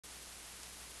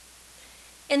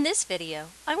In this video,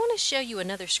 I want to show you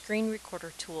another screen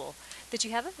recorder tool that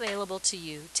you have available to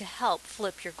you to help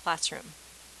flip your classroom.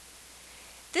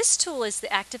 This tool is the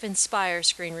ActivInspire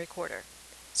Screen Recorder.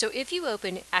 So if you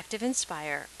open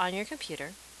ActivInspire on your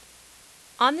computer,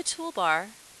 on the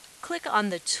toolbar, click on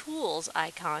the Tools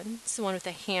icon, it's the one with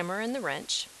the hammer and the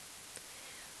wrench.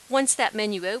 Once that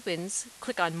menu opens,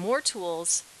 click on More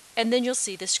Tools, and then you'll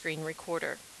see the screen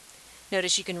recorder.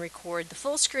 Notice you can record the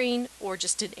full screen or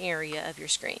just an area of your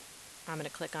screen. I'm going to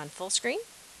click on full screen.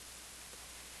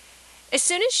 As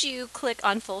soon as you click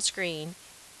on full screen,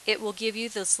 it will give you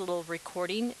this little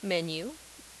recording menu.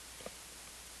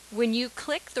 When you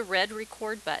click the red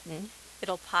record button,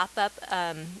 it'll pop up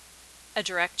a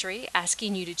directory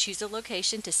asking you to choose a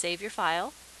location to save your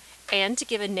file and to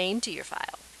give a name to your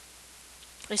file.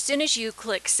 As soon as you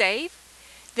click save,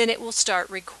 then it will start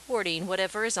recording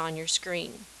whatever is on your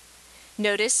screen.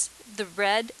 Notice the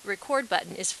red record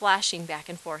button is flashing back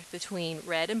and forth between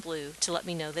red and blue to let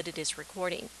me know that it is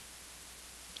recording.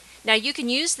 Now you can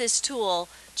use this tool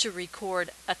to record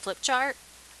a flip chart,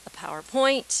 a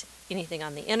PowerPoint, anything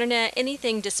on the internet,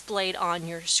 anything displayed on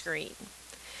your screen.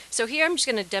 So here I'm just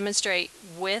going to demonstrate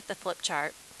with a flip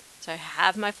chart. So I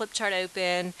have my flip chart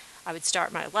open. I would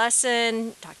start my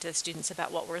lesson, talk to the students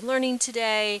about what we're learning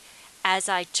today. As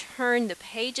I turn the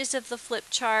pages of the flip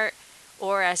chart,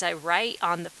 or as I write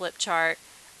on the flip chart,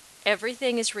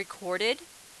 everything is recorded,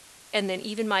 and then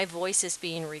even my voice is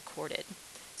being recorded.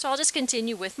 So I'll just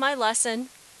continue with my lesson.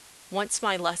 Once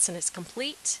my lesson is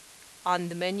complete, on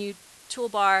the menu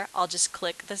toolbar, I'll just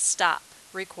click the Stop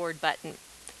Record button.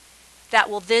 That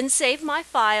will then save my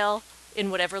file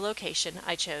in whatever location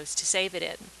I chose to save it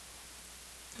in.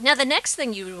 Now the next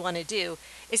thing you would want to do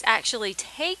is actually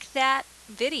take that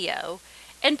video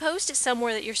and post it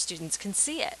somewhere that your students can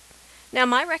see it. Now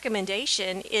my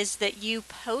recommendation is that you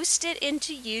post it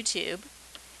into YouTube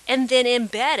and then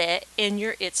embed it in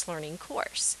your It's Learning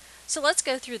course. So let's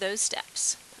go through those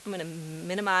steps. I'm going to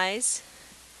minimize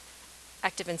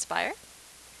ActivInspire.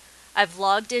 I've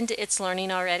logged into It's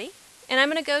Learning already, and I'm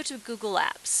going to go to Google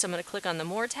Apps. So I'm going to click on the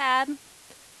More tab,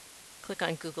 click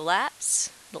on Google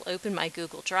Apps. It'll open my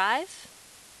Google Drive.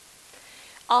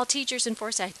 All teachers in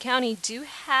Forsyth County do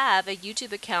have a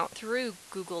YouTube account through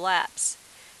Google Apps.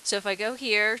 So if I go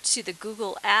here to the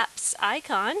Google Apps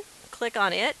icon, click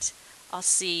on it, I'll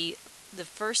see the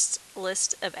first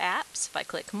list of apps. If I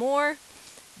click more,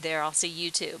 there I'll see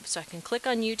YouTube. So I can click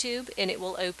on YouTube and it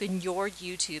will open your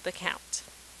YouTube account.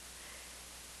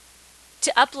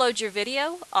 To upload your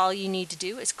video, all you need to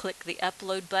do is click the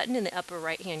upload button in the upper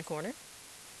right hand corner.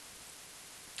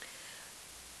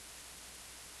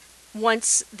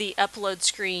 Once the upload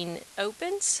screen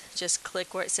opens, just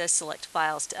click where it says select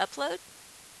files to upload.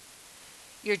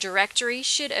 Your directory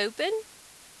should open.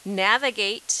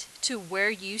 Navigate to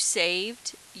where you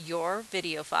saved your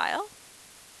video file.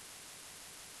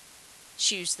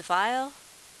 Choose the file,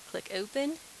 click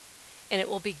open, and it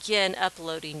will begin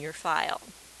uploading your file.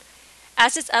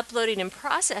 As it's uploading and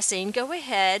processing, go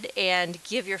ahead and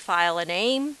give your file a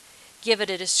name, give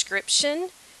it a description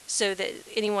so that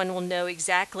anyone will know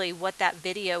exactly what that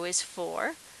video is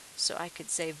for. So I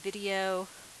could say video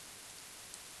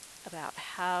about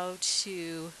how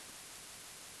to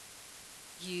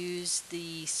use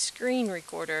the screen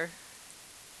recorder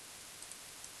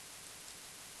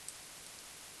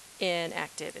in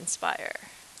ActivInspire.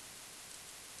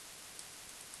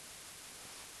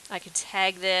 I could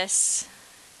tag this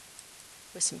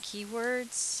with some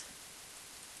keywords.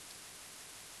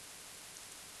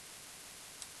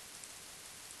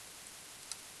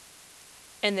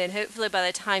 And then hopefully by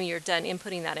the time you're done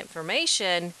inputting that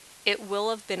information, it will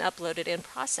have been uploaded and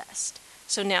processed.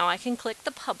 So now I can click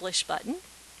the Publish button.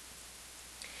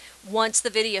 Once the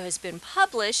video has been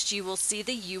published, you will see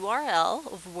the URL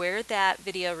of where that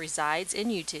video resides in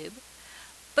YouTube.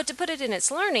 But to put it in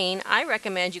It's Learning, I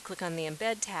recommend you click on the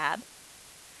Embed tab.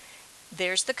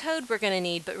 There's the code we're going to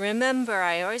need, but remember,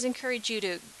 I always encourage you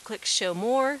to click Show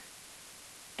More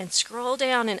and scroll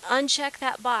down and uncheck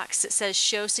that box that says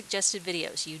Show Suggested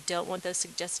Videos. You don't want those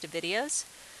suggested videos,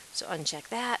 so uncheck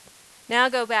that. Now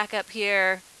go back up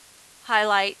here,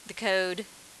 highlight the code,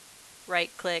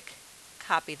 right-click,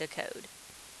 copy the code.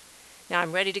 Now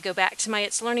I'm ready to go back to my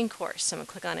It's Learning course. So I'm going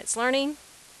to click on It's Learning.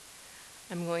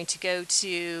 I'm going to go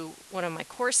to one of my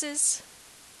courses.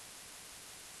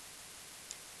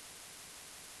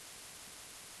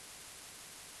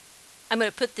 I'm going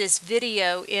to put this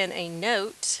video in a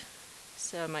note.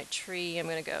 So my tree, I'm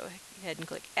going to go ahead and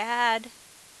click Add,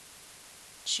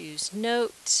 choose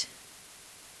Note,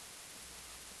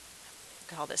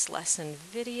 call this lesson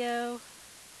video.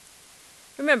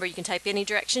 Remember, you can type any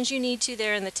directions you need to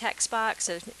there in the text box.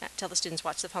 So tell the students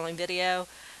watch the following video.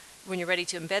 When you're ready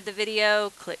to embed the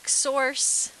video, click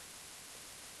Source.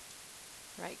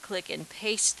 Right-click and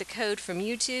paste the code from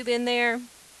YouTube in there.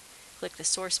 Click the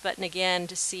Source button again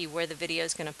to see where the video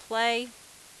is going to play.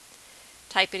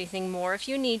 Type anything more if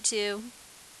you need to.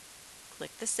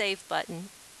 Click the Save button.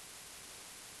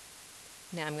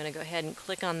 Now I'm going to go ahead and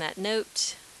click on that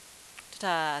note.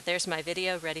 Ta-da! There's my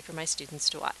video ready for my students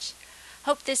to watch.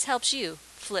 Hope this helps you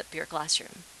flip your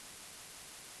classroom.